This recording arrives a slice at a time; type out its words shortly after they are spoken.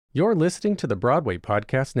You're listening to the Broadway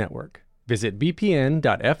Podcast Network. Visit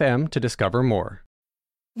bpn.fm to discover more.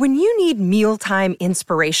 When you need mealtime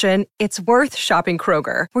inspiration, it's worth shopping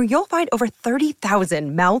Kroger, where you'll find over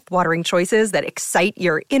 30,000 mouth-watering choices that excite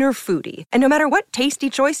your inner foodie. And no matter what tasty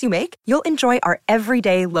choice you make, you'll enjoy our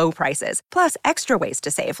everyday low prices, plus extra ways to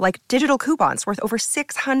save, like digital coupons worth over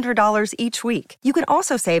 $600 each week. You can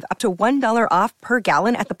also save up to $1 off per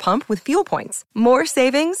gallon at the pump with fuel points. More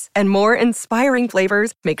savings and more inspiring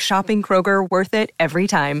flavors make shopping Kroger worth it every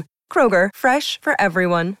time. Kroger, fresh for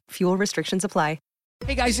everyone. Fuel restrictions apply.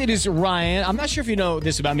 Hey guys, it is Ryan. I'm not sure if you know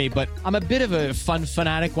this about me, but I'm a bit of a fun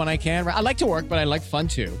fanatic when I can. I like to work, but I like fun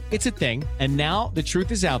too. It's a thing. And now the truth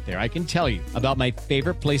is out there. I can tell you about my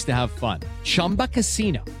favorite place to have fun. Chumba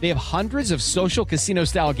Casino. They have hundreds of social casino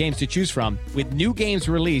style games to choose from with new games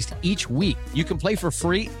released each week. You can play for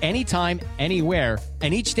free anytime, anywhere.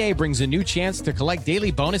 And each day brings a new chance to collect daily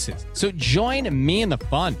bonuses. So join me in the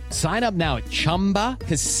fun. Sign up now at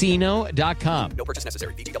ChumbaCasino.com. No purchase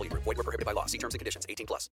necessary. VGW Group. Void where prohibited by law. See terms and conditions.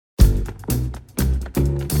 18+.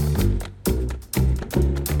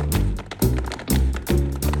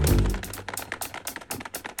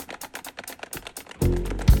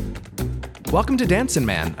 Welcome to Dancin'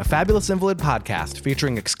 Man, a Fabulous Invalid podcast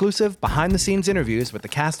featuring exclusive, behind-the-scenes interviews with the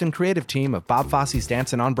cast and creative team of Bob Fosse's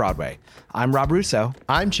Dancin' on Broadway. I'm Rob Russo.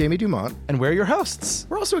 I'm Jamie Dumont. And we're your hosts.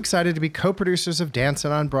 We're also excited to be co-producers of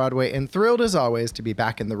Dancin' on Broadway and thrilled, as always, to be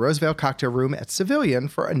back in the Roosevelt Cocktail Room at Civilian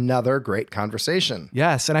for another great conversation.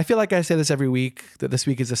 Yes, and I feel like I say this every week, that this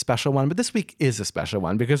week is a special one, but this week is a special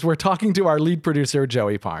one because we're talking to our lead producer,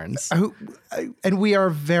 Joey Parnes. And we are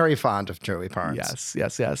very fond of Joey Parnes.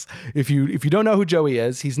 Yes. If you don't know who Joey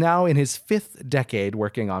is, he's now in his 5th decade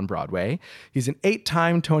working on Broadway. He's an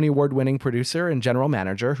 8-time Tony Award-winning producer and general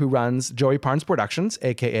manager who runs Joey Parnes Productions,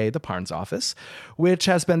 aka the Parnes Office, which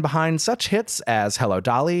has been behind such hits as Hello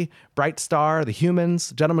Dolly, Bright Star, The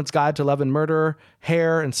Humans, Gentleman's Guide to Love and Murder,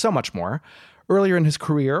 Hair, and so much more. Earlier in his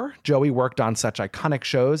career, Joey worked on such iconic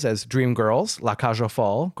shows as Dreamgirls, La Cage aux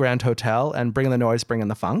Folles, Grand Hotel, and Bring in the Noise, Bring in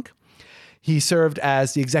the Funk. He served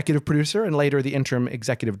as the executive producer and later the interim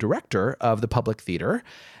executive director of the Public Theater,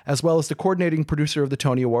 as well as the coordinating producer of the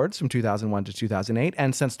Tony Awards from 2001 to 2008,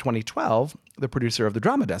 and since 2012, the producer of the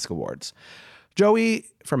Drama Desk Awards. Joey,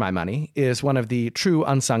 for my money, is one of the true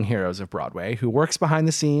unsung heroes of Broadway who works behind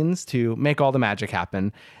the scenes to make all the magic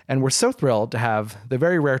happen, and we're so thrilled to have the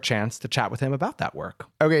very rare chance to chat with him about that work.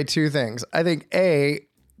 Okay, 2 things. I think, A,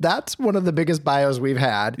 that's one of the biggest bios we've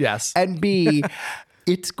had. Yes. And B...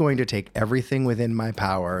 It's going to take everything within my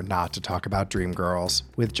power not to talk about Dreamgirls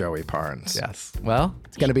with Joey Parnes. Yes. Well,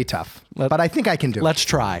 it's going to be tough, but I think I can do it. Let's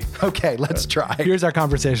try. Okay, let's try. Here's our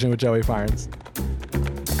conversation with Joey Parnes.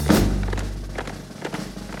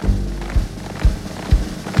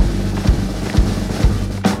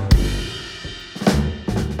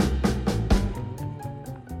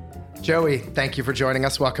 Joey, thank you for joining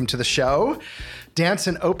us. Welcome to the show.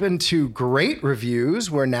 Dancin' opened to great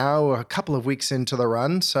reviews. We're now a couple of weeks into the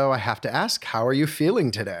run, so I have to ask, how are you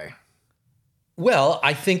feeling today? Well,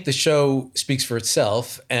 I think the show speaks for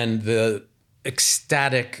itself, and the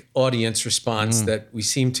ecstatic audience response that we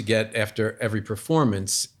seem to get after every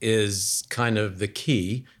performance is kind of the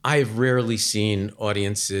key. I have rarely seen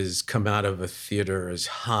audiences come out of a theater as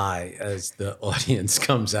high as the audience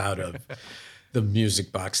comes out of the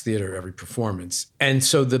Music Box Theater every performance. And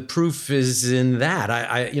so the proof is in that.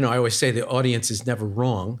 I always say the audience is never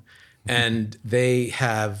wrong, and they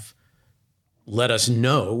have let us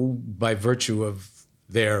know by virtue of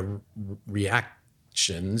their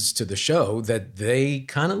reactions to the show that they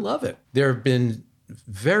kind of love it. There have been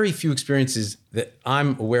very few experiences that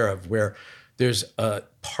I'm aware of where there's a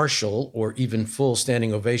partial or even full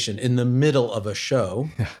standing ovation in the middle of a show.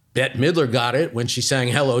 Bette Midler got it when she sang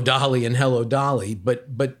Hello Dolly and Hello Dolly, but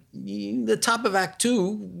the top of Act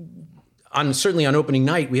 2, certainly on opening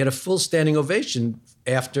night, we had a full standing ovation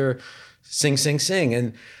after Sing, Sing, Sing.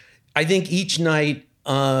 And I think each night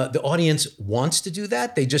the audience wants to do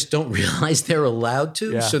that. They just don't realize they're allowed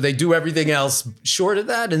to. Yeah. So they do everything else short of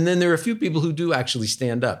that. And then there are a few people who do actually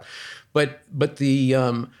stand up. But the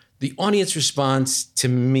audience response to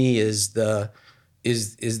me is the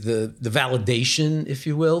validation, if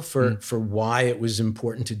you will, for why it was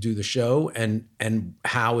important to do the show and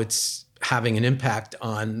how it's having an impact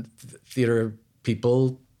on theater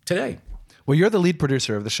people today. Well, you're the lead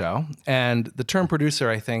producer of the show, and the term producer,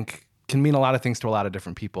 I think, can mean a lot of things to a lot of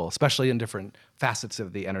different people, especially in different facets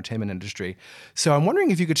of the entertainment industry. So I'm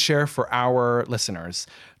wondering if you could share for our listeners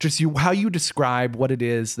just how you describe what it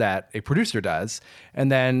is that a producer does.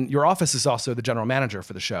 And then your office is also the general manager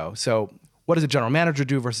for the show. So what does a general manager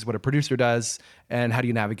do versus what a producer does, and how do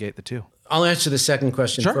you navigate the two? I'll answer the second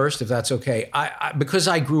question first, if that's okay. Because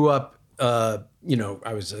I grew up, I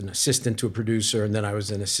was an assistant to a producer, and then I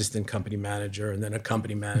was an assistant company manager, and then a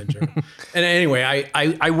company manager. And anyway,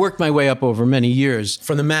 I worked my way up over many years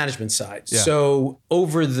from the management side. Yeah. So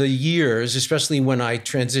over the years, especially when I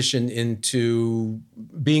transitioned into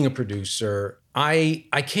being a producer, I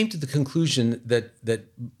came to the conclusion that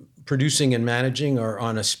producing and managing are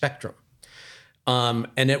on a spectrum.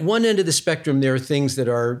 And at one end of the spectrum, there are things that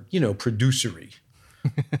are, producery,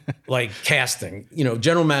 like casting.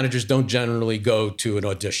 General managers don't generally go to an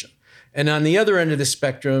audition. And on the other end of the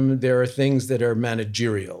spectrum, there are things that are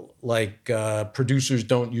managerial, like producers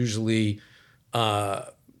don't usually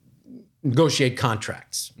negotiate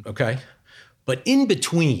contracts, okay? But in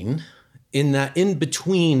between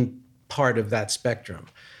part of that spectrum,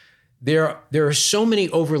 there are so many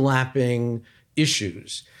overlapping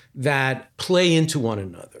issues that play into one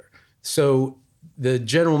another. So the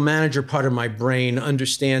general manager part of my brain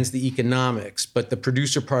understands the economics, but the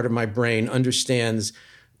producer part of my brain understands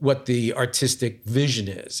what the artistic vision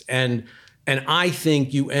is. And I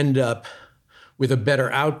think you end up with a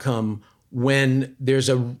better outcome when there's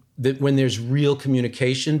real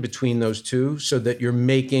communication between those two, so that you're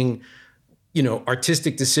making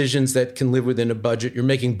artistic decisions that can live within a budget. You're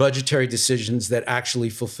making budgetary decisions that actually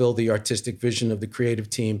fulfill the artistic vision of the creative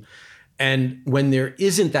team. And when there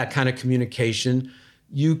isn't that kind of communication,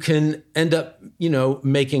 you can end up,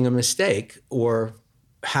 making a mistake or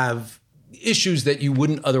have issues that you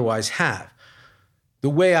wouldn't otherwise have. The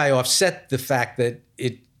way I offset the fact that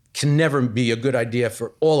it can never be a good idea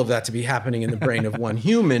for all of that to be happening in the brain of one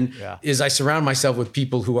human is I surround myself with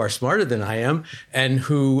people who are smarter than I am and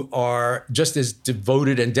who are just as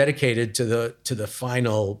devoted and dedicated to the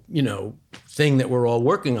final, thing that we're all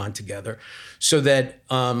working on together, so that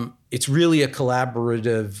it's really a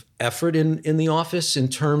collaborative effort in the office in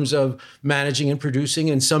terms of managing and producing.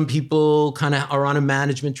 And some people kind of are on a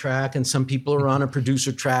management track and some people are on a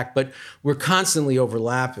producer track, but we're constantly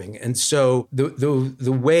overlapping. And so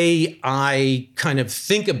the way I kind of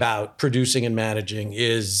think about producing and managing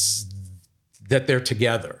is that they're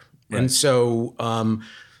together. Right. And so, and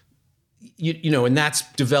that's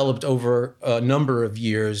developed over a number of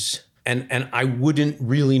years. And I wouldn't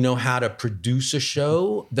really know how to produce a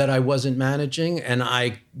show that I wasn't managing, and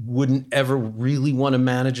I wouldn't ever really want to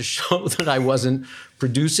manage a show that I wasn't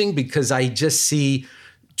producing, because I just see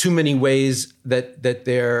too many ways that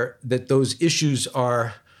those issues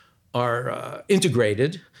are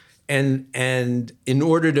integrated, and in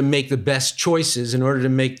order to make the best choices, in order to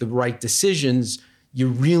make the right decisions, you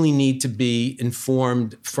really need to be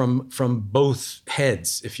informed from both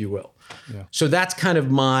heads, if you will. Yeah. So that's kind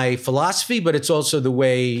of my philosophy, but it's also the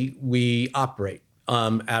way we operate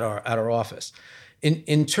at our office.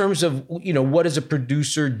 In terms of what does a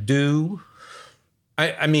producer do?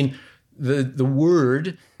 I mean, the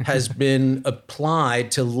word has been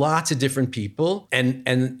applied to lots of different people, and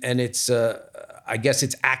it's I guess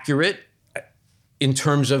it's accurate in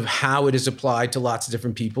terms of how it is applied to lots of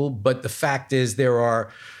different people. But the fact is, there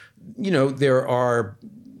are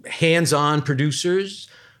hands-on producers,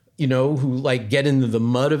 who like get into the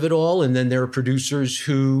mud of it all. And then there are producers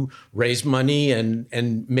who raise money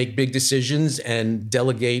and make big decisions and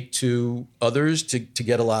delegate to others to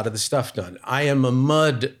get a lot of the stuff done. I am a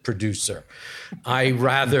mud producer. Is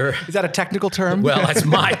that a technical term? Well, that's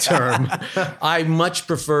my term. I much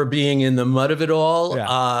prefer being in the mud of it all. Yeah.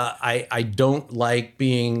 I don't like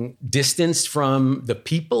being distanced from the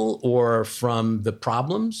people or from the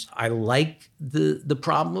problems. I like the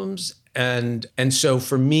problems. And so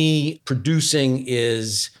for me, producing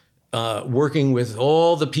is working with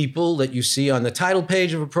all the people that you see on the title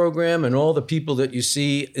page of a program and all the people that you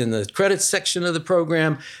see in the credits section of the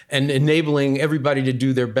program, and enabling everybody to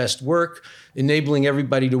do their best work, enabling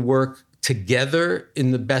everybody to work together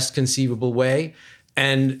in the best conceivable way,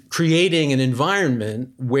 and creating an environment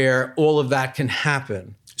where all of that can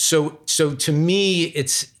happen. So to me,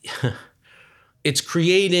 it's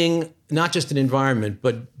creating not just an environment,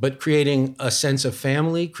 but creating a sense of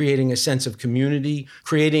family, creating a sense of community,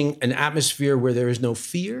 creating an atmosphere where there is no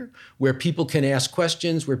fear, where people can ask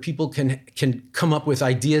questions, where people can come up with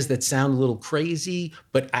ideas that sound a little crazy,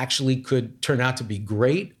 but actually could turn out to be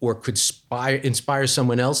great, or could inspire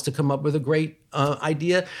someone else to come up with a great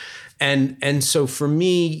idea. And so for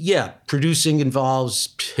me, producing involves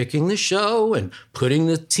picking the show and putting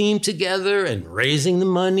the team together and raising the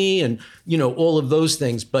money and, all of those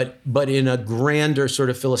things. But in a grander sort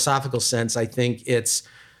of philosophical sense, I think it's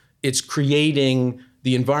creating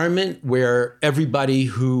the environment where everybody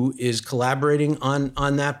who is collaborating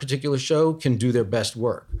on that particular show can do their best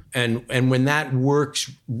work. And when that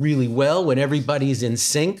works really well, when everybody's in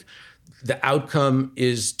sync, the outcome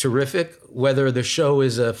is terrific, whether the show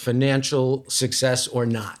is a financial success or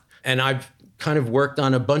not. And I've kind of worked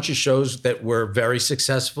on a bunch of shows that were very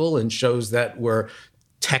successful and shows that were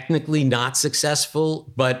technically not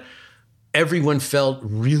successful, but everyone felt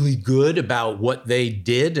really good about what they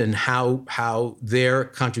did and how their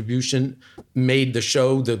contribution made the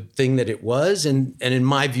show the thing that it was. And in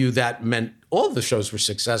my view, that meant all the shows were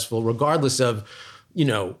successful, regardless of,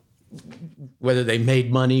 whether they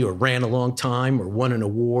made money or ran a long time or won an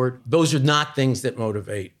award. Those are not things that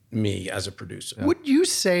motivate me as a producer. Would you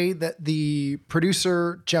say that the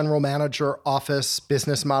producer, general manager, office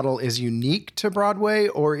business model is unique to Broadway,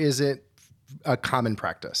 or is it a common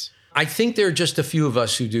practice? I think there are just a few of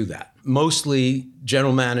us who do that. Mostly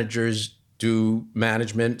general managers do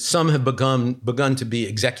management. Some have begun to be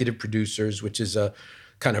executive producers, which is a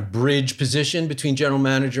kind of bridge position between general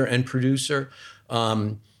manager and producer.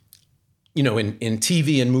 In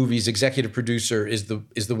TV and movies, executive producer is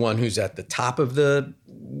the one who's at the top of the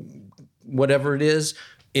whatever it is.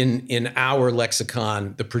 In our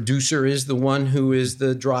lexicon, the producer is the one who is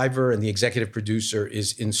the driver, and the executive producer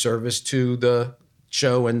is in service to the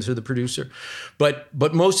show and to the producer. But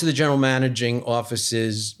most of the general managing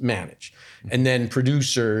offices manage. And then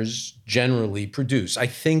producers generally produce. I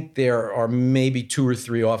think there are maybe 2 or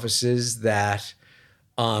 3 offices that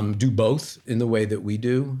do both in the way that we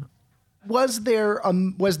do. Was there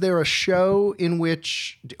a show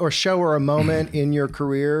or a moment in your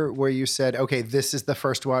career where you said, okay, this is the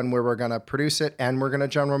first one where we're going to produce it and we're going to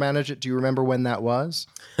general manage it? Do you remember when that was?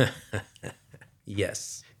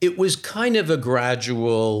 Yes. It was kind of a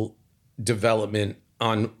gradual development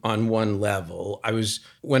on one level. I was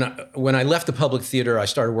when I left the Public Theater, I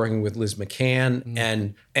started working with Liz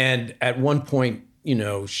McCann, and at one point,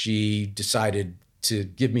 she decided to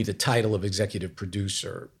give me the title of executive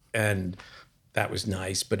producer, and that was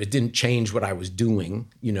nice, but it didn't change what I was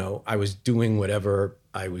doing. I was doing whatever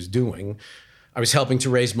I was doing. I was helping to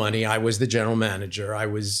raise money. I was the general manager. I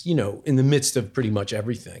was, in the midst of pretty much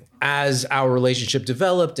everything. As our relationship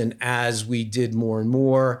developed and as we did more and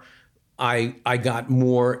more, I got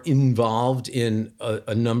more involved in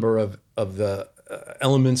a number of the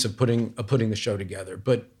elements of putting the show together.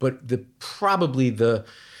 But probably the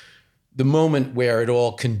moment where it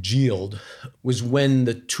all congealed was when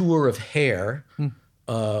the tour of Hair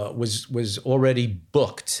was already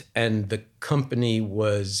booked and the company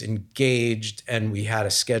was engaged and we had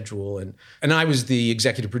a schedule, and I was the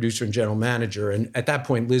executive producer and general manager, and at that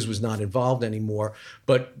point Liz was not involved anymore,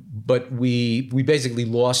 but we basically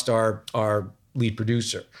lost our lead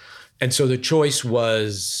producer. And so the choice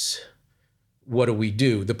was, what do we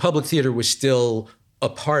do? The Public Theater was still a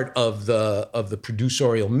part of the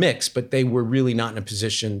producerial mix, but they were really not in a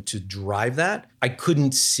position to drive that. I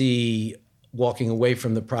couldn't see walking away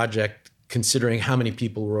from the project, considering how many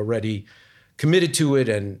people were already committed to it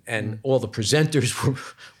and all the presenters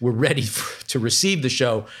were ready to receive the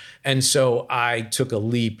show. And so I took a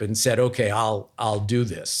leap and said, okay, I'll do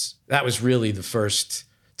this. That was really the first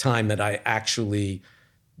time that I actually,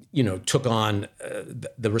 took on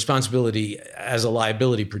the responsibility as a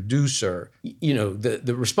liability producer.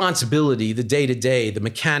 The responsibility, the day-to-day, the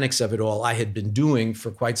mechanics of it all, I had been doing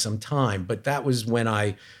for quite some time. But that was when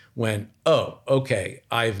I went, oh, okay,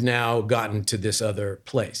 I've now gotten to this other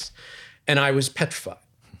place. And I was petrified,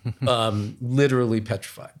 literally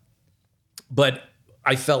petrified. But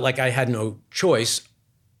I felt like I had no choice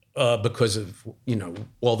because of,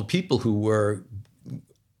 all the people who were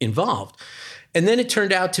involved. And then it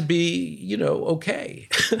turned out to be, okay.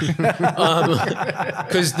 Because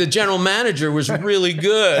the general manager was really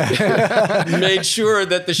good. Made sure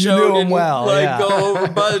that the show didn't go over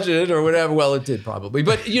budget or whatever. Well, it did probably.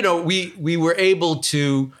 But, we were able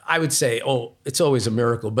to, I would say, it's always a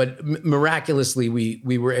miracle, but miraculously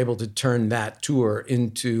we were able to turn that tour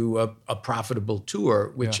into a profitable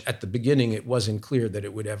tour, which at the beginning it wasn't clear that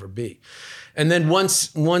it would ever be. And then once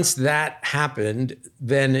that happened,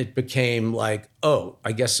 then it became like, oh,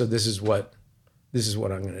 I guess so. This is what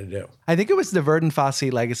I'm going to do. I think it was the Verdon Fosse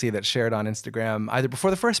legacy that shared on Instagram, either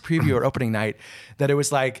before the first preview or opening night, that it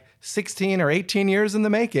was like 16 or 18 years in the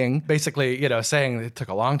making, basically, saying it took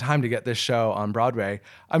a long time to get this show on Broadway.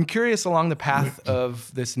 I'm curious, along the path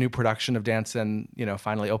of this new production of Danson,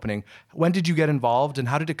 finally opening, when did you get involved and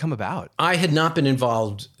how did it come about? I had not been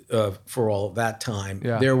involved for all of that time.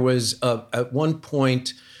 Yeah. There was, at one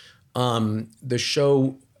point, the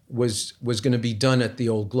show was going to be done at the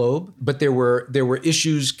Old Globe, but there were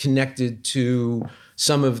issues connected to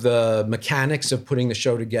some of the mechanics of putting the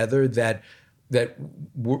show together that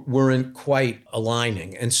weren't quite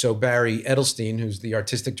aligning. And so Barry Edelstein, who's the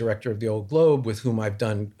artistic director of the Old Globe, with whom I've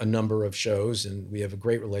done a number of shows and we have a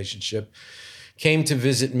great relationship, came to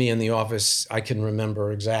visit me in the office. I can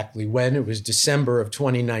remember exactly when. It was December of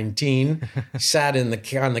 2019. Sat on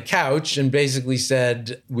the couch and basically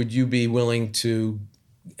said, "Would you be willing to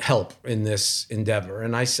help in this endeavor?"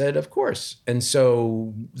 And I said, "Of course." And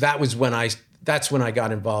so that's when I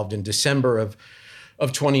got involved in December of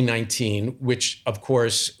 2019, which of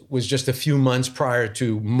course was just a few months prior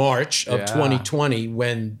to March of 2020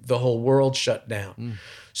 when the whole world shut down.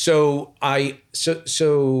 So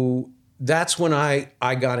that's when I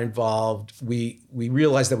got involved. We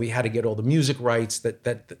realized that we had to get all the music rights, that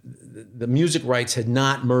the music rights had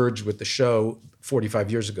not merged with the show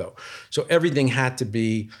 45 years ago. So everything had to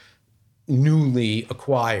be newly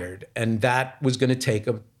acquired, and that was going to take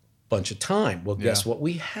a bunch of time. Well, guess what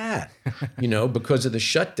we had? Because of the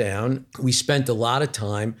shutdown, we spent a lot of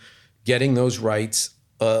time getting those rights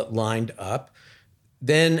lined up.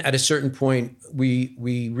 Then at a certain point,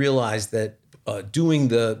 we realized that doing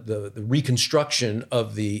the reconstruction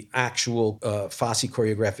of the actual Fosse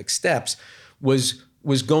choreographic steps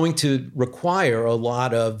was going to require a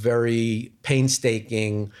lot of very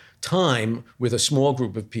painstaking time with a small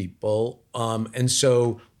group of people. And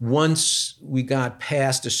so once we got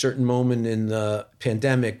past a certain moment in the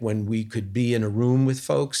pandemic when we could be in a room with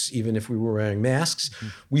folks, even if we were wearing masks,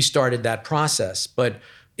 we started that process. But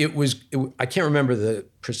I can't remember the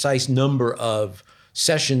precise number of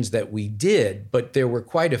sessions that we did, but there were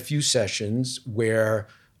quite a few sessions where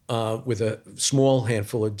with a small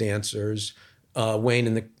handful of dancers, Wayne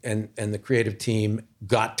and the creative team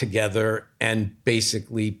got together and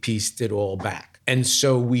basically pieced it all back. And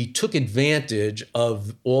so we took advantage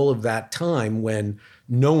of all of that time when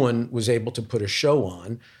no one was able to put a show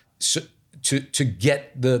on to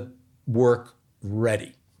get the work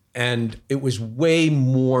ready. And it was way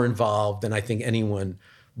more involved than I think anyone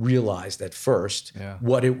realized at first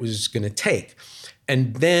what it was going to take.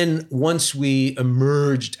 And then once we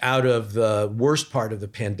emerged out of the worst part of the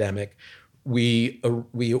pandemic, we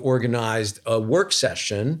organized a work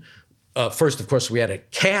session. First, of course, we had to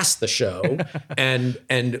cast the show,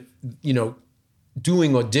 and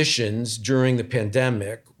doing auditions during the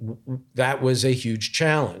pandemic, that was a huge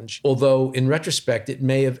challenge. Although in retrospect, it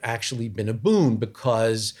may have actually been a boon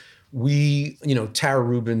because Tara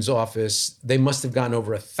Rubin's office, they must have gotten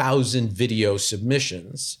over 1,000 video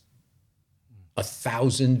submissions.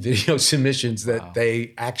 1,000 video submissions that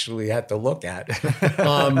they actually had to look at.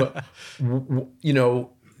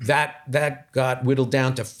 That got whittled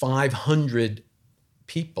down to 500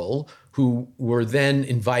 people who were then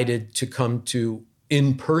invited to come to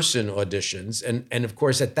in-person auditions. And of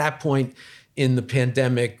course, at that point in the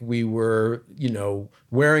pandemic, we were,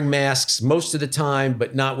 wearing masks most of the time,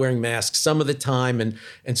 but not wearing masks some of the time.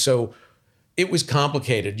 And so it was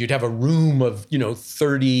complicated. You'd have a room of,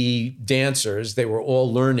 30 dancers. They were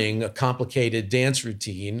all learning a complicated dance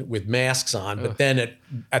routine with masks on. But then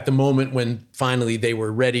at the moment when finally they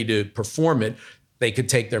were ready to perform it, they could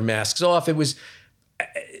take their masks off. It was,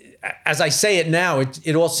 as I say it now,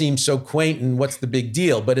 it all seems so quaint and what's the big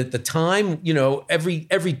deal? But at the time,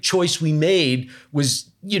 every choice we made was,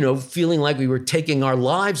 feeling like we were taking our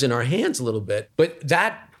lives in our hands a little bit. But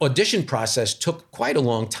that audition process took quite a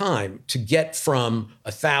long time to get from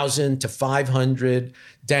 1,000 to 500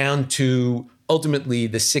 down to ultimately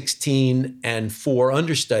the 16 and 4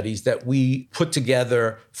 understudies that we put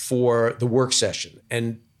together for the work session.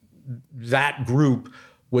 And that group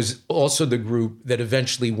was also the group that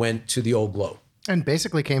eventually went to the Old Globe. And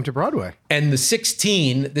basically came to Broadway. And the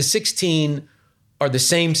 16 are the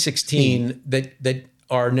same 16 that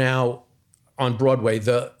are now on Broadway.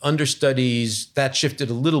 The understudies, that shifted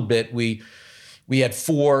a little bit. We had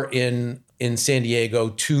 4 in San Diego,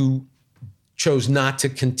 2 chose not to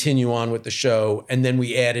continue on with the show, and then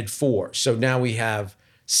we added 4. So now we have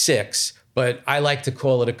 6. But I like to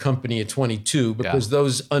call it a company of 22 because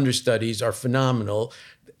those understudies are phenomenal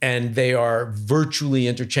and they are virtually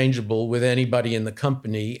interchangeable with anybody in the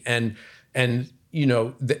company. And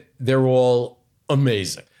they're all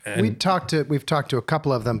amazing. And we've talked to a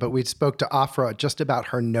couple of them, but we spoke to Afra just about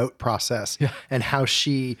her note process and how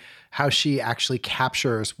she actually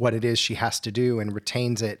captures what it is she has to do and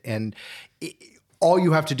retains it. And all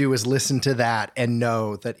you have to do is listen to that and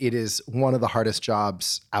know that it is one of the hardest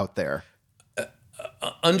jobs out there.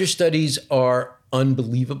 Understudies are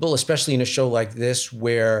unbelievable, especially in a show like this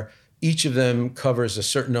where each of them covers a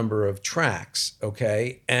certain number of tracks,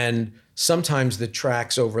 okay? And sometimes the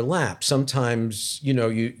tracks overlap. Sometimes,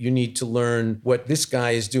 you need to learn what this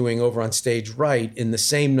guy is doing over on stage right in the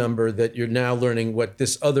same number that you're now learning what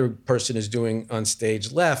this other person is doing on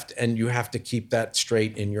stage left, and you have to keep that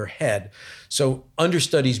straight in your head. So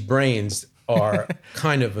understudies' brains are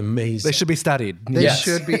kind of amazing. They should be studied. They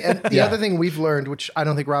should be. And the other thing we've learned, which I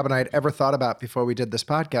don't think Rob and I had ever thought about before we did this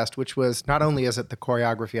podcast, which was not only is it the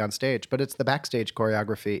choreography on stage, but it's the backstage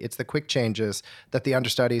choreography. It's the quick changes that the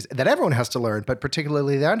understudies, that everyone has to learn, but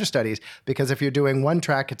particularly the understudies, because if you're doing one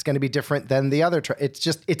track, it's going to be different than the other track.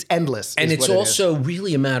 It's endless. And it's also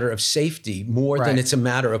really a matter of safety more than it's a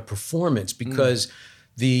matter of performance, because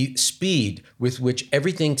the speed with which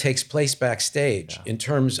everything takes place backstage in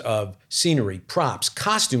terms of scenery, props,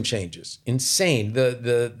 costume changes, insane.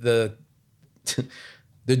 The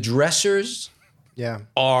dressers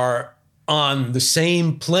are on the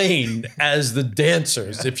same plane as the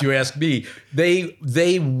dancers, if you ask me.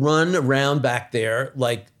 They run around back there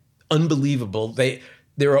like unbelievable.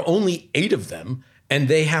 There are only 8 of them, and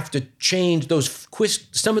they have to change those.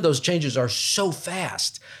 Some of those changes are so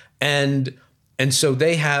fast, and so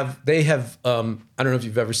they have I don't know if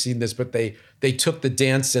you've ever seen this, but they took the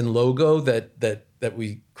Dance and logo that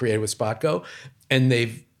we created with Spotgo, and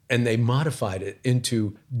they modified it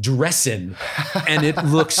into Dressin, and it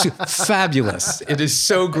looks fabulous. It is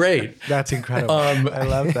so great. That's incredible. I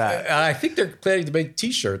love that. I think they're planning to make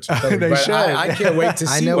T-shirts. They should. I can't wait to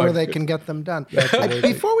see. I know one. where they can get them done.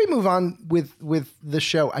 Before we move on with the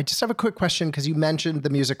show, I just have a quick question, because you mentioned the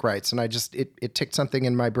music rights, and it ticked something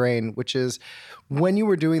in my brain, which is when you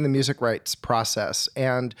were doing the music rights process,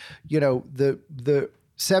 and the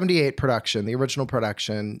 78 production, the original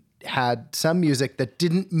production, had some music that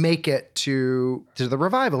didn't make it to the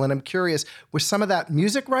revival. And I'm curious, was some of that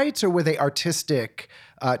music rights, or were they artistic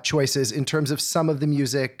choices in terms of some of the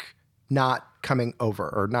music not coming over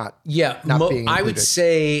or not being included? I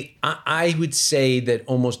would say that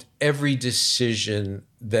almost every decision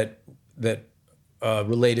that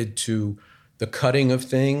related to the cutting of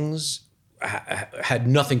things had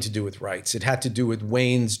nothing to do with rights. It had to do with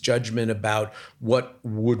Wayne's judgment about what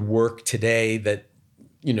would work today that,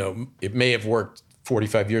 it may have worked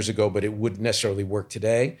 45 years ago, but it wouldn't necessarily work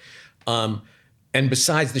today. And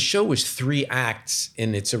besides, the show was 3 acts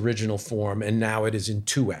in its original form, and now it is in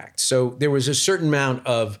 2 acts. So there was a certain amount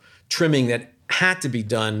of trimming that had to be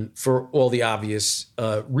done for all the obvious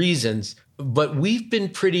reasons. But we've been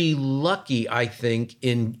pretty lucky, I think,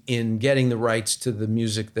 in getting the rights to the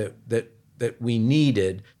music that we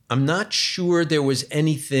needed. I'm not sure there was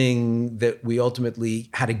anything that we ultimately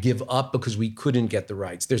had to give up because we couldn't get the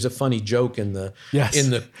rights. There's a funny joke in the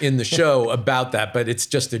show about that, but it's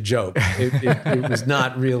just a joke. It was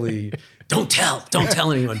not really. Don't tell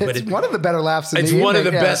anyone. But it's one of the better laughs. It's one of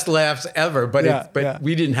the best laughs ever. But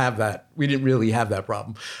we didn't have that. We didn't really have that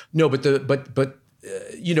problem. No, but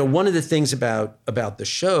one of the things about the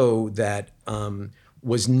show that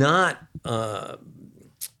was not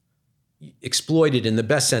exploited in the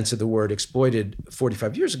best sense of the word, exploited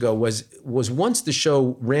 45 years ago, was once the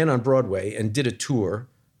show ran on Broadway and did a tour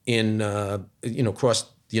in across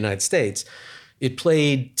the United States. It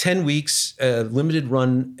played 10 weeks, limited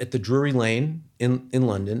run at the Drury Lane in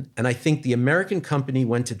London, and I think the American company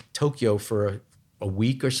went to Tokyo for a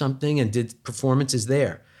week or something and did performances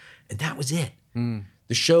there, and that was it.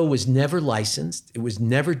 The show was never licensed. It was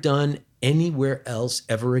never done anywhere else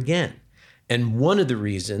ever again, and one of the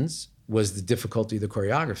reasons was the difficulty of the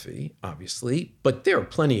choreography, obviously, but there are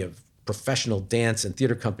plenty of professional dance and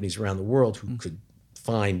theater companies around the world who could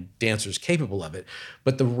find dancers capable of it.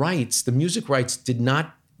 But the rights, the music rights they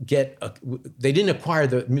didn't acquire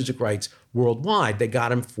the music rights worldwide. They got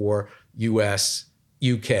them for US,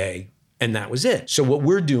 UK, and that was it. So what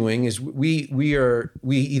we're doing is we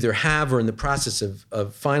either have or in the process of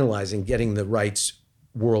finalizing getting the rights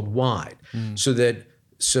worldwide so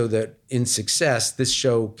that in success, this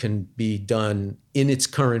show can be done in its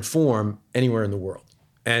current form anywhere in the world.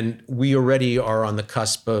 And we already are on the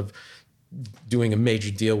cusp of doing a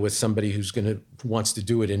major deal with somebody who wants to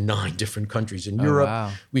do it in 9 different countries in Europe.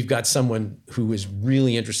 Wow. We've got someone who is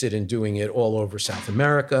really interested in doing it all over South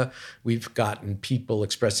America. We've gotten people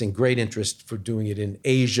expressing great interest for doing it in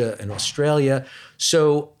Asia and Australia.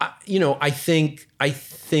 So, I think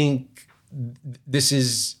this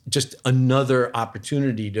is just another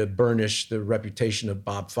opportunity to burnish the reputation of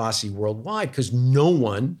Bob Fosse worldwide, because no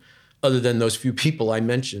one, other than those few people I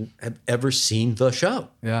mentioned, have ever seen the show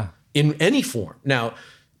in any form. Now,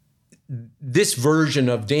 this version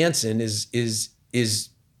of Dancin' is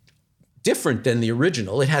different than the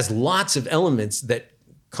original. It has lots of elements that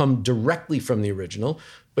come directly from the original,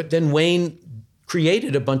 but then Wayne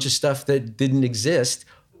created a bunch of stuff that didn't exist,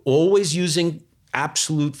 always using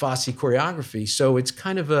absolute Fosse choreography. So it's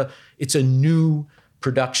kind of it's a new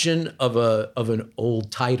production of an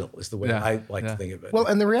old title is the way I like to think of it. Well,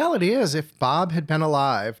 and the reality is, if Bob had been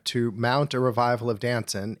alive to mount a revival of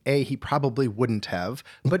Dancin', A, he probably wouldn't have,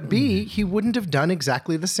 but B, he wouldn't have done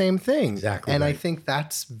exactly the same thing. Exactly. And right. I think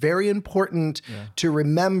that's very important to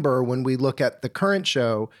remember when we look at the current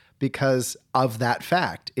show, because of that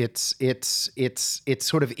fact. It's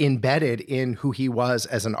sort of embedded in who he was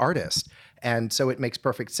as an artist. And so it makes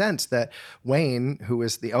perfect sense that Wayne, who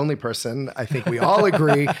is the only person I think we all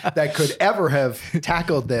agree that could ever have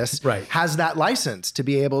tackled this, has that license to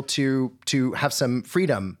be able to have some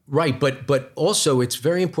freedom. Right, but also it's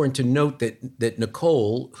very important to note that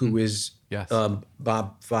Nicole, who is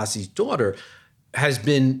Bob Fosse's daughter, has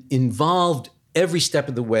been involved every step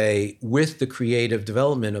of the way with the creative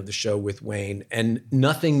development of the show with Wayne, and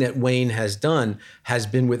nothing that Wayne has done has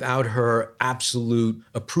been without her absolute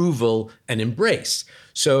approval and embrace.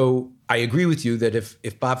 So I agree with you that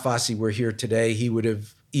if Bob Fosse were here today, he would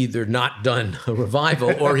have either not done a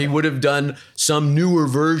revival or he would have done some newer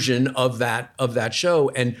version of that show.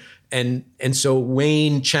 And so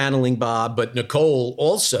Wayne channeling Bob, but Nicole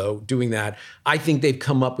also doing that, I think they've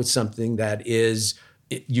come up with something that is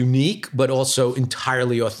unique, but also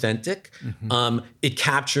entirely authentic. It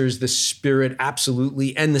captures the spirit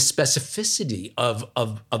absolutely and the specificity of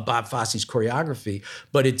Bob Fosse's choreography,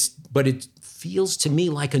 but it feels to me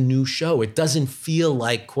like a new show. It doesn't feel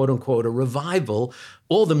like, quote unquote, a revival.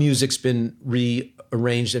 All the music's been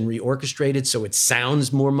rearranged and reorchestrated, so it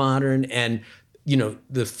sounds more modern, and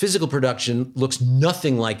the physical production looks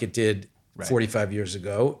nothing like it did 45 years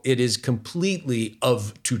ago. It is completely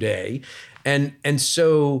of today. And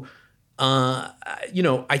so,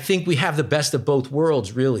 I think we have the best of both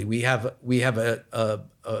worlds, really. We have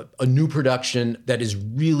a new production that is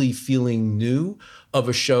really feeling new of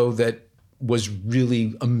a show that was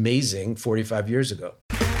really amazing 45 years ago.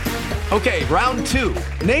 Okay, round two.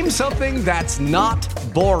 Name something that's not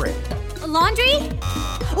boring. A laundry?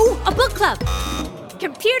 Ooh, a book club.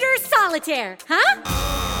 Computer solitaire, huh?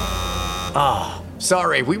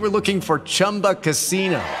 Sorry, we were looking for Chumba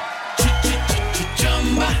Casino.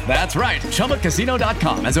 That's right.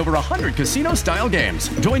 ChumbaCasino.com has over 100 casino-style games.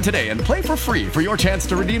 Join today and play for free for your chance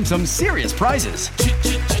to redeem some serious prizes.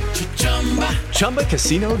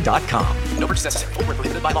 ChumbaCasino.com. No purchase necessary. Void where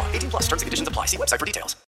prohibited by law. 18+ terms and conditions apply. See website for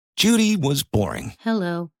details. Judy was boring.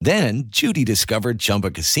 Hello. Then Judy discovered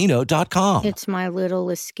ChumbaCasino.com. It's my little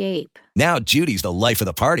escape. Now Judy's the life of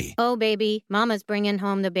the party. Oh, baby, mama's bringing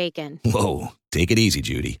home the bacon. Whoa, take it easy,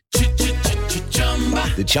 Judy.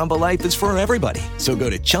 The Chumba life is for everybody. So go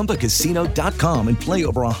to ChumbaCasino.com and play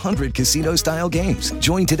over 100 casino-style games.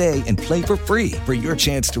 Join today and play for free for your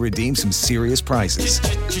chance to redeem some serious prizes.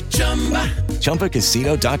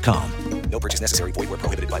 ChumbaCasino.com. No purchase necessary. Void where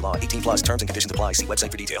prohibited by law. 18+ terms and conditions apply. See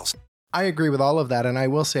website for details. I agree with all of that. And I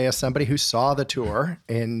will say, as somebody who saw the tour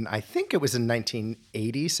I think it was in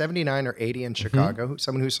 1980, 79 or 80 in Chicago,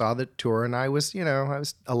 someone who saw the tour, and I was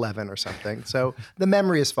 11 or something. So the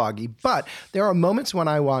memory is foggy. But there are moments when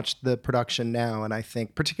I watch the production now, and I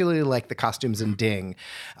think particularly like the costumes in Ding,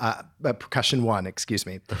 Percussion 1, excuse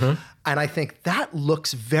me. And I think that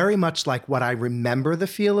looks very much like what I remember the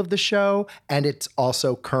feel of the show. And it's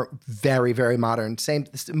also very, very modern.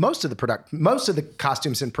 Most of the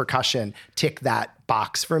costumes in Percussion tick that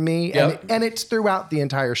box for me, and it's throughout the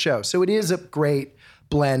entire show. So it is a great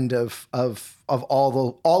blend of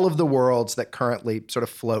all of the worlds that currently sort of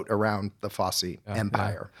float around the Fosse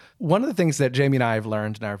empire. One of the things that Jamie and I have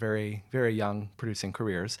learned in our very, very young producing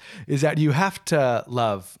careers is that you have to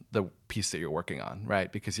love the piece that you're working on,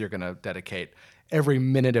 right? Because you're going to dedicate every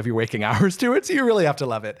minute of your waking hours to it. So you really have to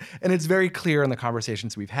love it. And it's very clear in the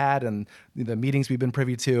conversations we've had and the meetings we've been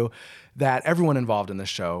privy to that everyone involved in this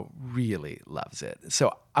show really loves it.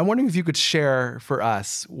 So I'm wondering if you could share for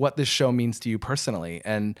us what this show means to you personally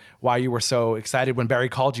and why you were so excited when Barry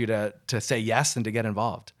called you to say yes and to get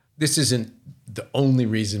involved. This isn't the only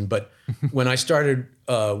reason, but when I started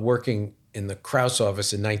working in the Krause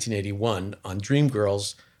office in 1981 on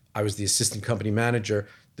Dreamgirls, I was the assistant company manager.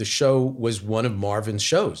 The show was one of Marvin's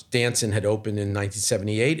shows. Dancin' had opened in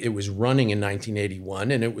 1978. It was running in 1981,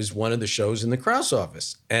 and it was one of the shows in the Krause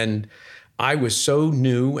office. And I was so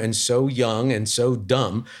new and so young and so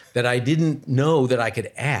dumb that I didn't know that I could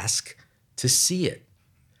ask to see it.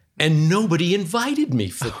 And nobody invited me,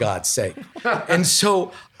 for God's sake. And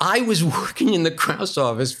so I was working in the Krause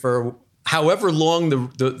office for however long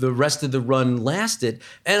the rest of the run lasted,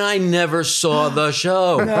 and I never saw the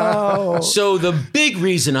show. No. So the big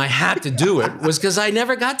reason I had to do it was because I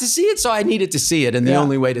never got to see it, so I needed to see it, and the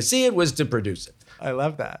only way to see it was to produce it. I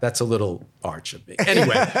love that. That's a little arch of me.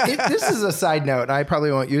 Anyway. This is a side note, and I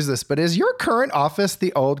probably won't use this, but is your current office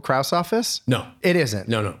the old Krause office? No. It isn't?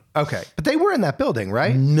 No. Okay. But they were in that building,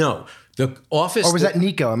 right? No. The office... Or was that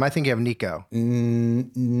Nico? Am I thinking of Nico?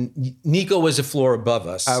 Nico was a floor above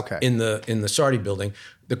us in the Sardi building.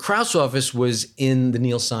 The Krause office was in the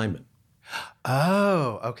Neil Simon.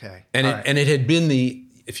 Oh, okay. And it had been the...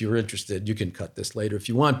 If you're interested, you can cut this later if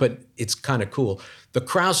you want, but it's kind of cool. The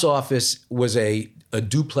Krause office was a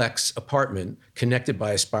duplex apartment connected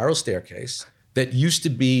by a spiral staircase that used to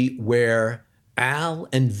be where Al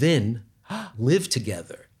and Vin lived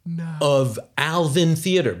together. No. Of Alvin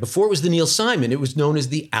Theater. Before it was the Neil Simon, it was known as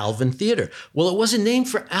the Alvin Theater. Well, it wasn't named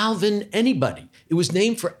for Alvin anybody. It was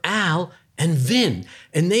named for Al and Vin.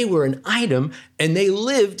 And they were an item, and they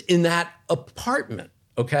lived in that apartment,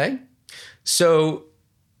 okay? So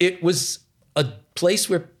it was a place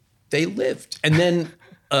where they lived. And then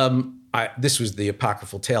this was the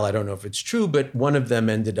apocryphal tale. I don't know if it's true, but one of them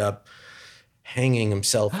ended up hanging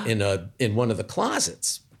himself in one of the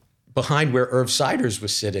closets behind where Irv Siders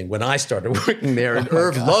was sitting when I started working there. And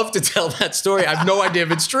Irv loved to tell that story. I have no idea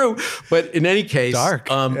if it's true, but in any case. Dark.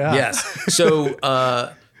 Yes.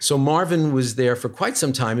 So Marvin was there for quite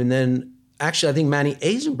some time. And then actually, I think Manny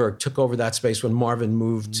Eisenberg took over that space when Marvin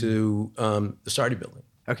moved to the Sardi building.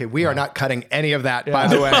 Okay, we are not cutting any of that, by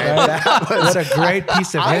the way. That was what a great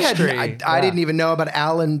piece of history. I didn't even know about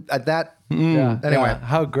Alan at that. Anyway. Yeah.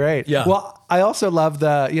 How great. Yeah. Well, I also love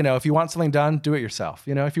if you want something done, do it yourself.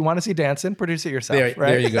 If you want to see dancing, produce it yourself.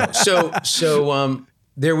 There you go. So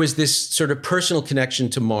there was this sort of personal connection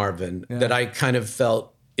to Marvin that I kind of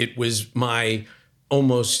felt it was my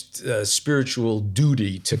almost spiritual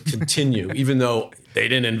duty to continue, even though they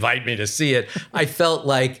didn't invite me to see it. I felt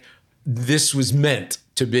like this was meant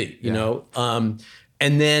to be, you know?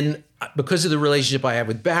 And then because of the relationship I have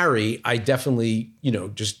with Barry, I definitely,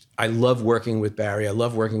 I love working with Barry. I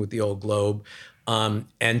love working with the Old Globe.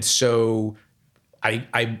 And so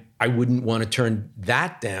I wouldn't want to turn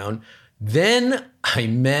that down. Then I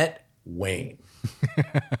met Wayne.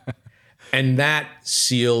 And that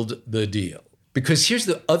sealed the deal. Because here's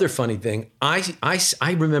the other funny thing. I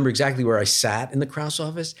remember exactly where I sat in the Krause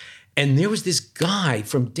office. And there was this guy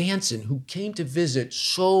from Danson who came to visit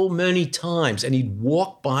so many times, and he'd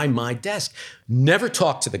walk by my desk. Never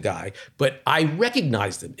talked to the guy, but I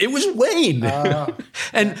recognized him. It was Wayne.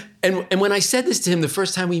 And when I said this to him the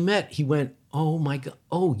first time we met, he went, "Oh my God,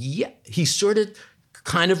 oh yeah." He sort of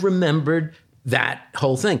kind of remembered that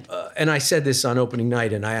whole thing. And I said this on opening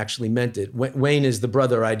night, and I actually meant it. Wayne is the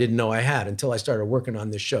brother I didn't know I had until I started working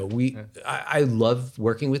on this show. I love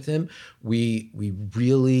working with him. We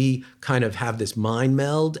really kind of have this mind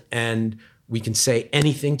meld, and we can say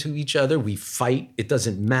anything to each other. We fight. It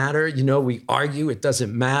doesn't matter. We argue. It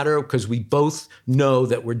doesn't matter because we both know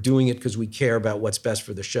that we're doing it because we care about what's best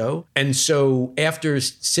for the show. And so after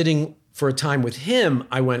sitting for a time with him,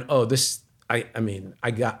 I went, oh,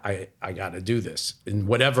 I got to do this in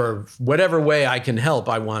whatever way I can help.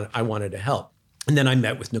 I wanted to help. And then I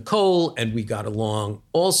met with Nicole, and we got along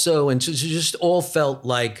also. And so it just all felt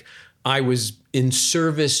like I was in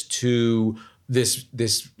service to this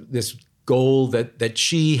goal that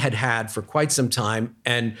she had for quite some time,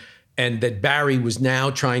 and that Barry was now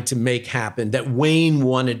trying to make happen, that Wayne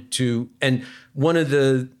wanted to. And one of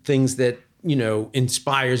the things that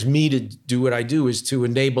inspires me to do what I do is to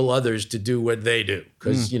enable others to do what they do.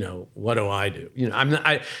 Because what do I do?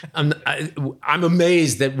 I'm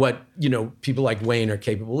amazed at what people like Wayne are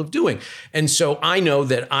capable of doing, and so I know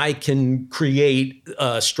that I can create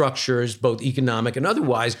structures, both economic and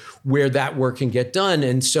otherwise, where that work can get done.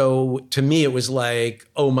 And so to me, it was like,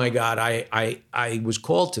 oh my God, I was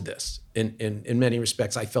called to this. In many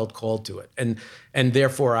respects, I felt called to it, and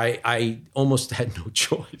therefore I almost had no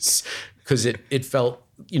choice. Because it felt,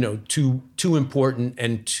 too important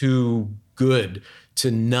and too good to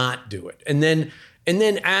not do it. And then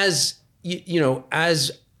as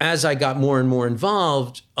I got more and more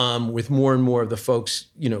involved with more and more of the folks,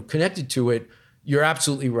 connected to it, you're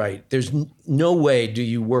absolutely right. There's no way do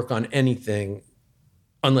you work on anything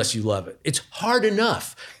unless you love it. It's hard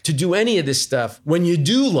enough to do any of this stuff when you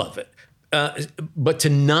do love it. But to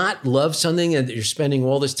not love something that you're spending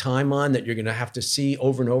all this time on, that you're going to have to see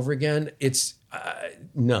over and over again,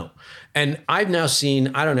 No. And I've now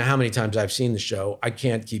seen, I don't know how many times I've seen the show. I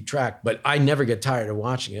can't keep track, but I never get tired of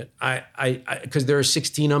watching it. Because there are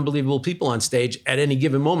 16 unbelievable people on stage at any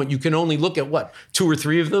given moment. You can only look at what, 2 or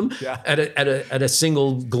 3 of them at a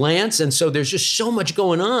single glance. And so there's just so much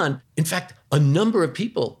going on. In fact, a number of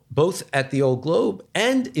people, both at the Old Globe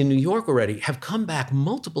and in New York already, have come back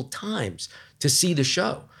multiple times to see the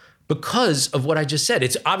show because of what I just said.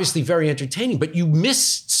 It's obviously very entertaining, but you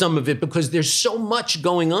miss some of it because there's so much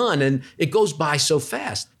going on and it goes by so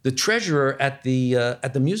fast. The treasurer at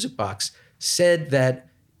the Music Box said that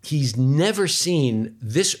he's never seen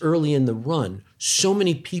this early in the run so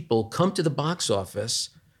many people come to the box office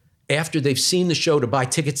after they've seen the show to buy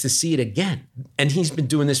tickets to see it again. And he's been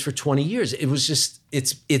doing this for 20 years. It was just,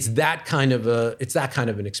 it's that kind of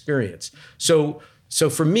an experience. So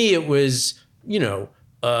for me, it was,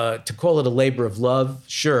 to call it a labor of love,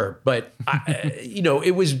 sure, but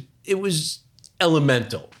it was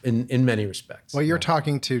elemental in many respects. Well, you're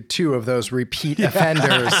talking to 2 of those repeat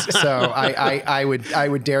offenders, so I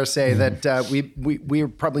would dare say that we are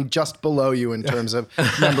probably just below you in terms of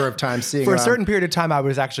number of times seeing. For a certain period of time, I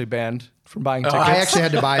was actually banned from buying tickets. I actually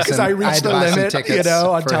had to buy some because I reached the limit, on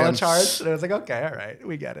telecharge. Telecharge, and I was like, okay, all right,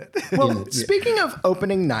 we get it. Well, speaking of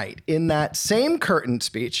opening night, in that same curtain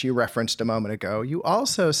speech you referenced a moment ago, you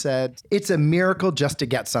also said it's a miracle just to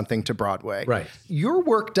get something to Broadway. Right. Your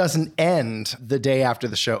work doesn't end the day after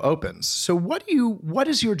the show opens. So what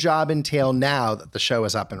does your job entail now that the show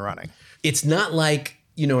is up and running? It's not like,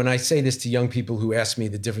 and I say this to young people who ask me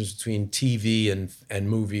the difference between TV and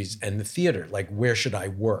movies and the theater, like, where should I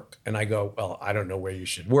work? And I go, well, I don't know where you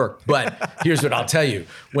should work, but here's what I'll tell you.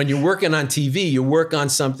 When you're working on TV, you work on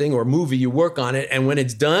something, or movie, you work on it, and when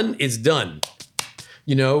it's done, it's done.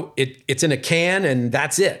 It's in a can and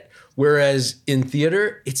that's it. Whereas in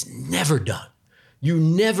theater, it's never done. You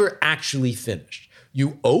never actually finish.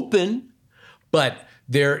 You open, but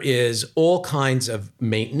there is all kinds of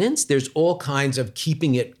maintenance. There's all kinds of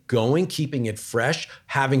keeping it going, keeping it fresh,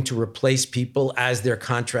 having to replace people as their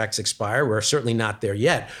contracts expire. We're certainly not there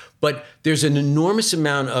yet. But there's an enormous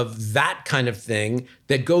amount of that kind of thing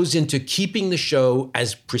that goes into keeping the show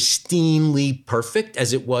as pristinely perfect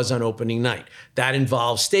as it was on opening night. That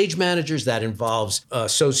involves stage managers, that involves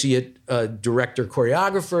associate director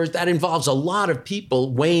choreographers, that involves a lot of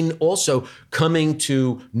people. Wayne also coming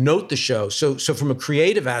to note the show. So from a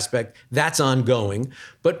creative aspect, that's ongoing.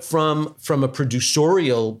 But from a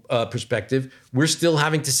producerial perspective, we're still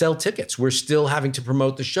having to sell tickets. We're still having to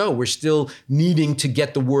promote the show. We're still needing to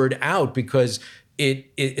get the word out because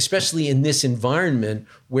it especially in this environment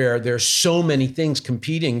where there's so many things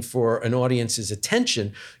competing for an audience's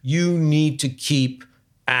attention, you need to keep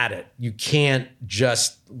at it. You can't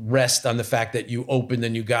just rest on the fact that you opened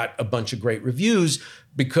and you got a bunch of great reviews,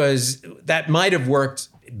 because that might have worked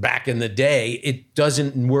back in the day. It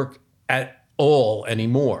doesn't work at all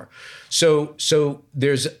anymore. So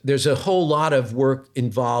there's a whole lot of work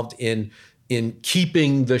involved in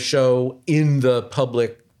keeping the show in the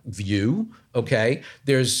public view. Okay,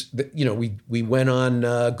 we went on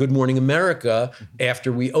Good Morning America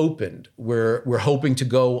after we opened. We're hoping to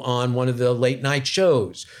go on one of the late night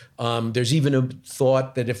shows. There's even a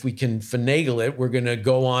thought that if we can finagle it, we're going to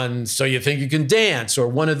go on So You Think You Can Dance, or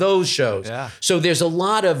one of those shows. Yeah. So there's a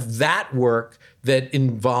lot of that work that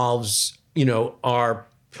involves our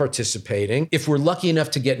participating. If we're lucky enough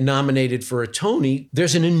to get nominated for a Tony,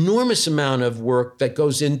 there's an enormous amount of work that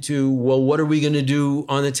goes into, well, what are we going to do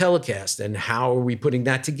on the telecast and how are we putting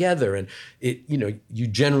that together? And you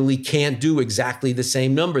generally can't do exactly the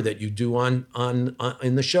same number that you do on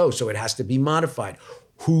in the show, so it has to be modified.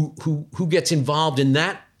 Who gets involved in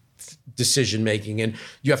that decision making? And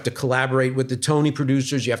you have to collaborate with the Tony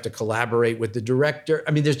producers, you have to collaborate with the director.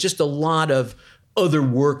 I mean, there's just a lot of other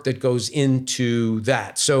work that goes into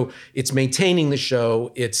that. So it's maintaining the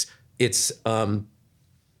show, it's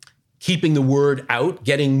keeping the word out,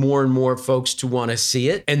 getting more and more folks to want to see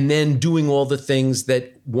it, and then doing all the things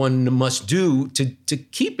that one must do to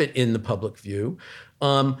keep it in the public view.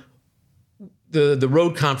 The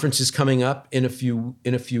road conference is coming up in a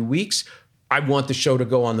few weeks. I want the show to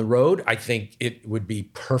go on the road. I think it would be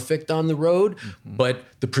perfect on the road, but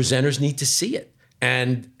the presenters need to see it.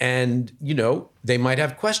 And they might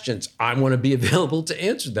have questions. I want to be available to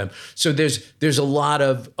answer them. So there's a lot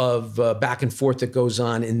of back and forth that goes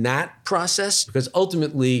on in that process, because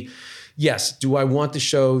ultimately, yes, do I want the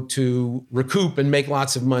show to recoup and make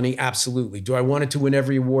lots of money? Absolutely. Do I want it to win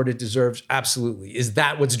every award it deserves? Absolutely. Is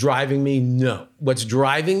that what's driving me? No. What's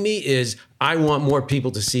driving me is I want more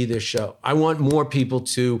people to see this show. I want more people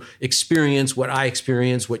to experience what I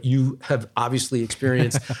experience, what you have obviously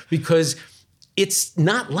experienced, because it's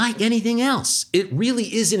not like anything else. It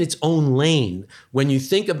really is in its own lane. When you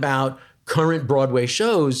think about current Broadway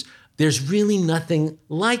shows, there's really nothing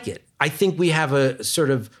like it. I think we have a sort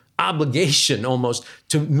of obligation almost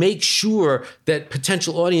to make sure that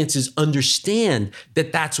potential audiences understand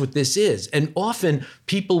that that's what this is. And often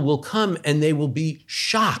people will come and they will be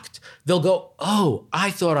shocked. They'll go, oh, I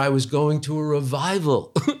thought I was going to a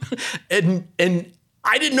revival. and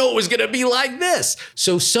I didn't know it was going to be like this.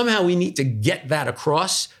 So somehow we need to get that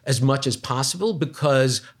across as much as possible,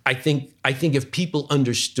 because I think if people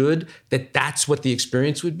understood that that's what the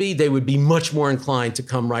experience would be, they would be much more inclined to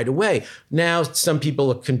come right away. Now, some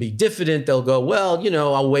people can be diffident. They'll go, well,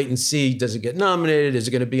 I'll wait and see. Does it get nominated? Is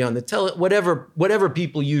it going to be on the whatever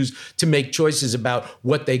people use to make choices about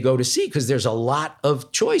what they go to see, because there's a lot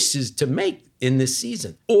of choices to make in this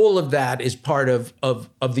season. All of that is part of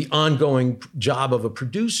the ongoing job of a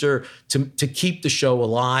producer to keep the show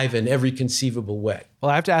alive in every conceivable way.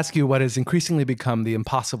 Well, I have to ask you what has increasingly become the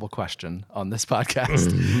impossible question on this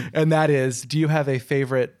podcast, and that is, do you have a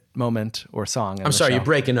favorite moment or song in I'm sorry, show? You're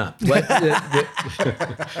breaking up. Pick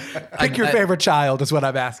your favorite child is what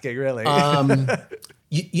I'm asking, really.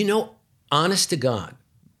 Honest to God,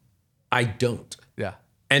 I don't. Yeah.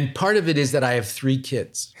 And part of it is that I have 3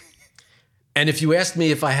 kids. And if you asked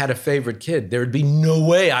me if I had a favorite kid, there would be no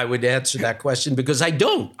way I would answer that question, because I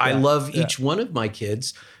don't. I love each one of my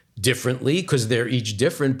kids differently because they're each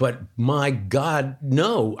different. But my God,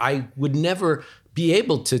 no, I would never be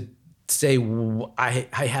able to say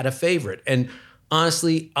I had a favorite. And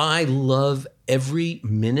honestly, I love every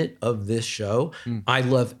minute of this show. I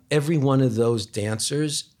love every one of those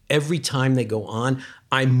dancers. Every time they go on,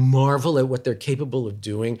 I marvel at what they're capable of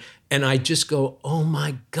doing. And I just go, oh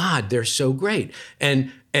my God, they're so great.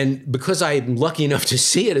 And because I'm lucky enough to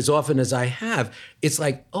see it as often as I have, it's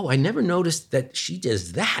like, oh, I never noticed that she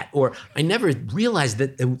does that. Or I never realized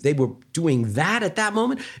that they were doing that at that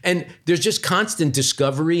moment. And there's just constant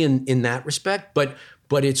discovery in that respect. But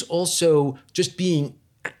it's also just being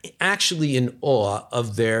actually in awe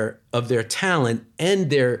of their talent and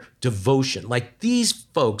their devotion. Like, these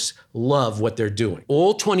folks love what they're doing.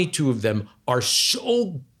 All 22 of them are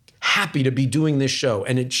so happy to be doing this show,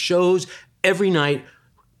 and it shows every night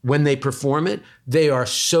when they perform it. They are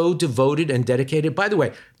so devoted and dedicated. By the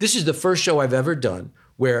way, this is the first show I've ever done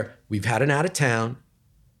where we've had an out of town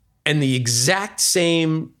and the exact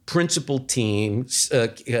same principal team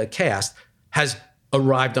cast has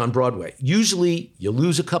arrived on Broadway. Usually you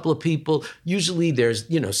lose a couple of people. Usually there's,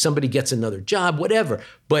 somebody gets another job, whatever.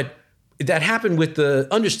 But that happened with the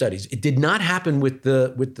understudies. It did not happen with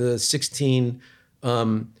the 16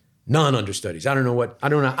 non-understudies. I don't know. I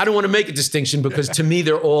don't want to make a distinction, because to me,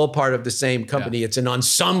 they're all part of the same company. Yeah. It's an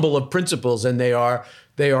ensemble of principals, and they are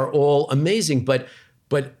all amazing. But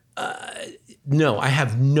no,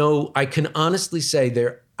 I can honestly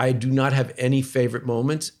say I do not have any favorite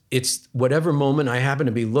moments. It's whatever moment I happen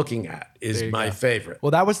to be looking at is my favorite.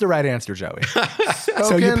 Well, that was the right answer, Joey.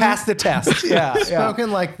 So you passed the test. Yeah.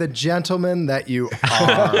 Spoken like the gentleman that you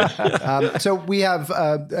are. So we have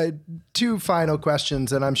 2 final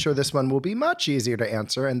questions, and I'm sure this one will be much easier to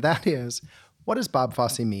answer. And that is, what does Bob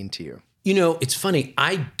Fosse mean to you? It's funny.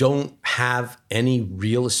 I don't have any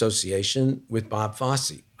real association with Bob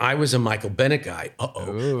Fosse. I was a Michael Bennett guy.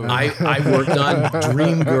 I worked on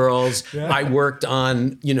Dreamgirls. Yeah. I worked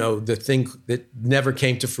on, the thing that never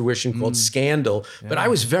came to fruition called Scandal. Yeah. But I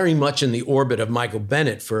was very much in the orbit of Michael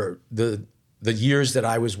Bennett for the years that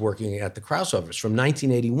I was working at the Krause office, from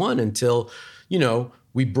 1981 until,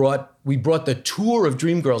 we brought the tour of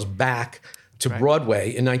Dreamgirls back to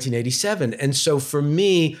Broadway in 1987. And so for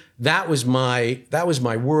me, that was my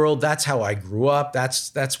world. That's how I grew up.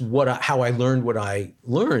 That's how I learned what I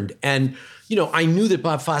learned. And, I knew that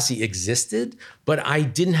Bob Fosse existed, but I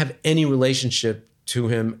didn't have any relationship to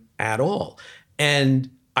him at all.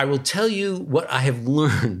 And I will tell you what I have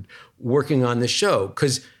learned working on this show,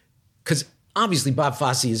 because obviously Bob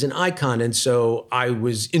Fosse is an icon. And so I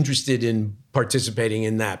was interested in participating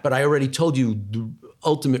in that. But I already told you the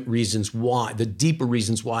ultimate reasons why, the deeper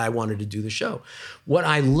reasons why I wanted to do the show. What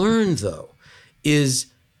I learned, though, is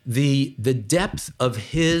the depth of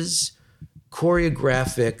his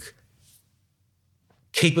choreographic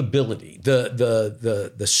capability,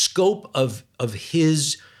 the scope of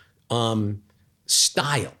his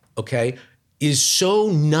style, okay, is so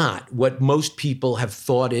not what most people have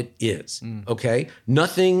thought it is, okay?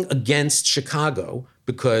 Nothing against Chicago,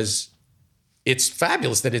 because it's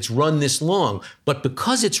fabulous that it's run this long, but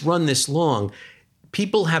because it's run this long,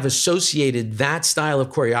 people have associated that style of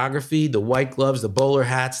choreography, the white gloves, the bowler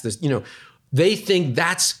hats, they think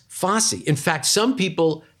that's Fosse. In fact, some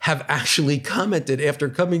people have actually commented after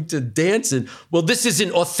coming to Dancing, well, this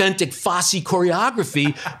isn't authentic Fosse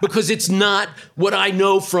choreography because it's not what I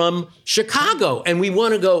know from Chicago. And we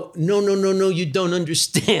want to go, no, you don't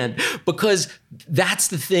understand. Because that's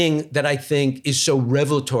the thing that I think is so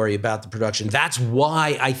revelatory about the production. That's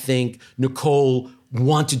why I think Nicole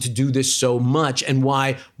wanted to do this so much, and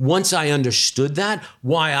why once I understood that,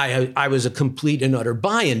 why I was a complete and utter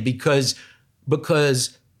buy-in, because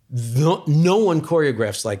no one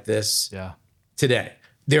choreographs like this today.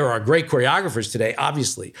 There are great choreographers today,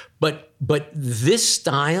 obviously, but this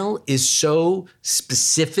style is so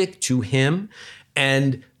specific to him,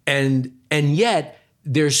 and yet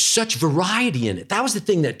there's such variety in it. That was the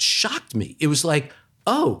thing that shocked me. It was like,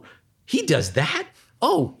 oh, he does that?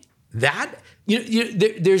 Oh, that?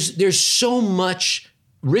 There's so much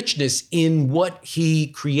richness in what he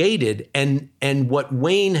created, and what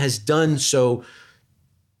Wayne has done so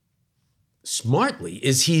smartly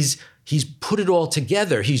is he's put it all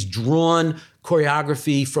together. He's drawn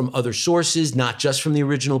choreography from other sources, not just from the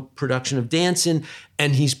original production of Dancing,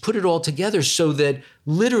 and he's put it all together so that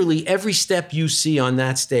literally every step you see on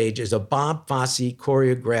that stage is a Bob Fosse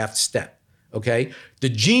choreographed step. Okay? The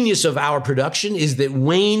genius of our production is that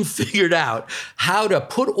Wayne figured out how to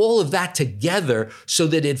put all of that together so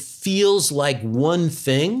that it feels like one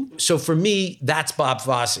thing. So for me, that's Bob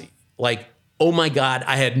Fosse. Like, oh my God,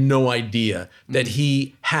 I had no idea that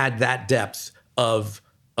he had that depth of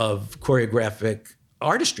choreographic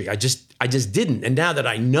artistry. I just didn't. And now that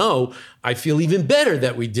I know, I feel even better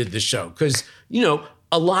that we did the show, because,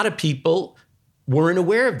 a lot of people weren't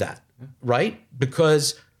aware of that, right?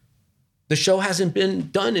 Because the show hasn't been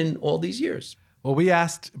done in all these years. Well, we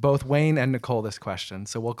asked both Wayne and Nicole this question,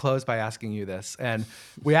 so we'll close by asking you this. And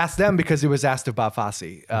we asked them because it was asked of Bob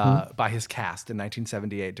Fosse by his cast in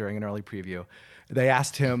 1978 during an early preview. They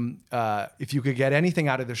asked him, if you could get anything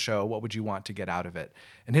out of the show, what would you want to get out of it?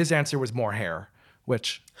 And his answer was more hair,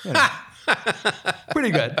 which,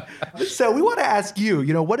 pretty good. So we want to ask you,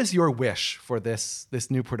 what is your wish for this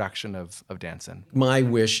new production of Dancing? My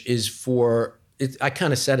wish is for... I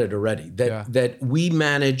kind of said it already, that we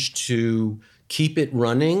manage to keep it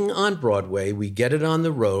running on Broadway. We get it on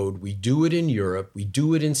the road. We do it in Europe. We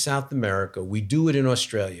do it in South America. We do it in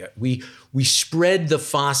Australia. We spread the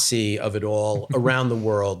Fosse of it all around the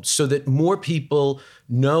world so that more people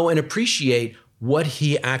know and appreciate what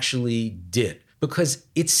he actually did, because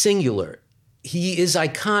it's singular. He is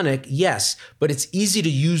iconic, yes, but it's easy to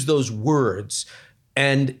use those words.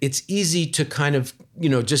 And it's easy to kind of,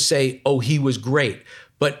 just say, oh, he was great.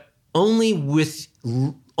 But only with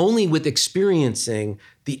experiencing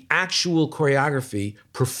the actual choreography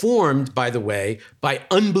performed, by the way, by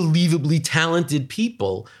unbelievably talented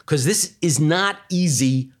people, because this is not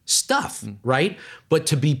easy stuff, right? But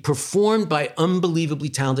to be performed by unbelievably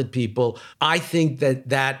talented people, I think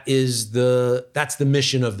that's the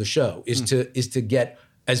mission of the show, is to get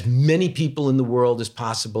as many people in the world as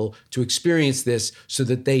possible to experience this so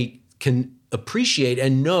that they can appreciate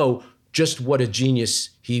and know just what a genius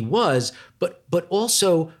he was, but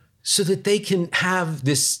also so that they can have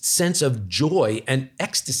this sense of joy and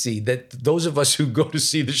ecstasy that those of us who go to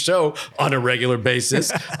see the show on a regular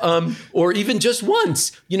basis, or even just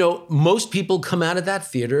once, most people come out of that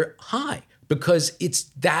theater high, because it's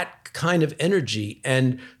that kind of energy,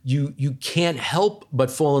 and you can't help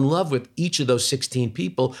but fall in love with each of those 16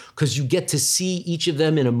 people, because you get to see each of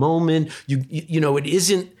them in a moment.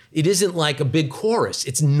 It isn't like a big chorus.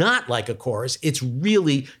 It's not like a chorus. It's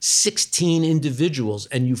really 16 individuals,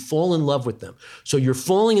 and you fall in love with them. So you're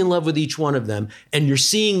falling in love with each one of them, and you're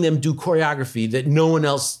seeing them do choreography that no one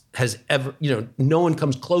else has ever, no one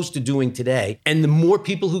comes close to doing today. And the more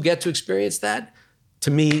people who get to experience that, to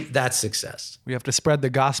me, that's success. We have to spread the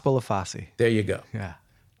gospel of Fosse. There you go. Yeah.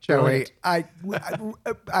 Joey, I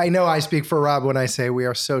know I speak for Rob when I say we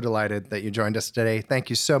are so delighted that you joined us today. Thank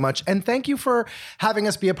you so much. And thank you for having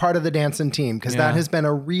us be a part of the Dancing team, because that has been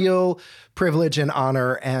a real privilege and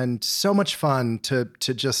honor, and so much fun to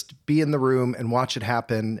just be in the room and watch it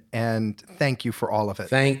happen. And thank you for all of it.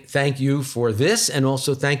 Thank you for this, and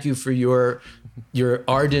also thank you for your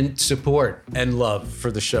ardent support and love for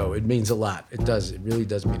the show. It means a lot. It does. It really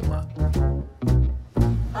does mean a lot.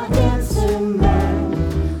 A dancing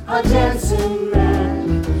man, a dancing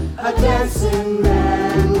man, a dancing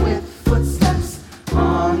man with footsteps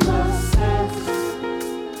on the steps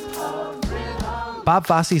of rhythm. Bob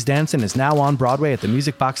Fosse's Dancing is now on Broadway at the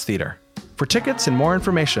Music Box Theater. For tickets and more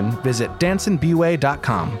information, visit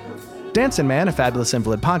dancingbway.com. Dancing Man, a Fabulous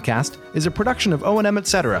Invalid podcast, is a production of O&M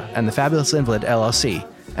Etc. and the Fabulous Invalid LLC,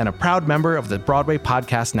 and a proud member of the Broadway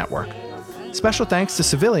Podcast Network. Special thanks to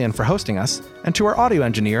Civilian for hosting us, and to our audio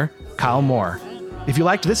engineer, Kyle Moore. If you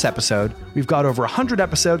liked this episode, we've got over 100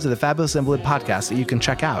 episodes of the Fabulous Invalid podcast that you can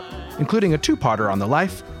check out, including a two-parter on the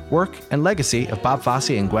life, work, and legacy of Bob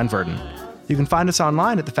Fosse and Gwen Verdon. You can find us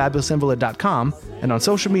online at thefabulousinvalid.com and on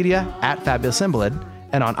social media at Fabulous Invalid,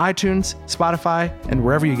 and on iTunes, Spotify, and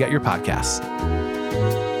wherever you get your podcasts.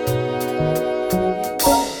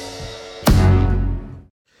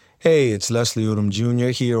 Hey, it's Leslie Odom Jr.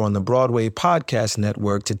 here on the Broadway Podcast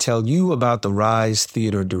Network to tell you about the Rise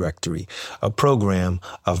Theater Directory, a program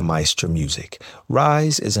of Maestro Music.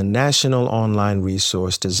 Rise is a national online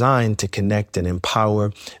resource designed to connect and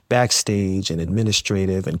empower backstage and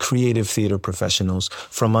administrative and creative theater professionals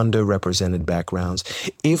from underrepresented backgrounds.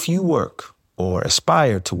 If you work or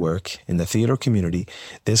aspire to work in the theater community,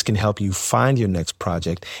 this can help you find your next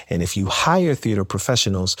project. And if you hire theater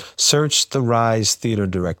professionals, search the Rise Theater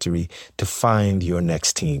Directory to find your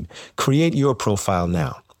next team. Create your profile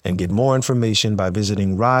now and get more information by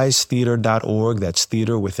visiting risetheater.org. That's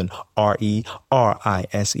theater with an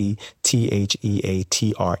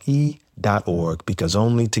RISETHEATRE.org, because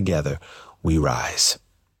only together we rise.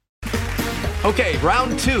 Okay,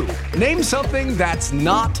 round two. Name something that's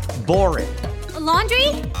not boring. A laundry?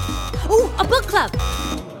 Ooh, a book club.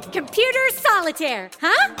 Computer solitaire,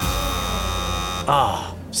 huh?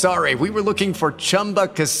 Ah, sorry, we were looking for Chumba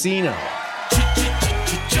Casino.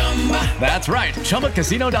 That's right,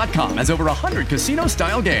 ChumbaCasino.com has over 100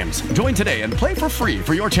 casino-style games. Join today and play for free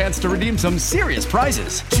for your chance to redeem some serious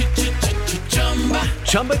prizes.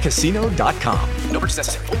 ChumbaCasino.com. No purchase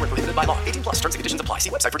necessary. Void where prohibited by law. 18+ terms and conditions apply.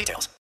 See website for details.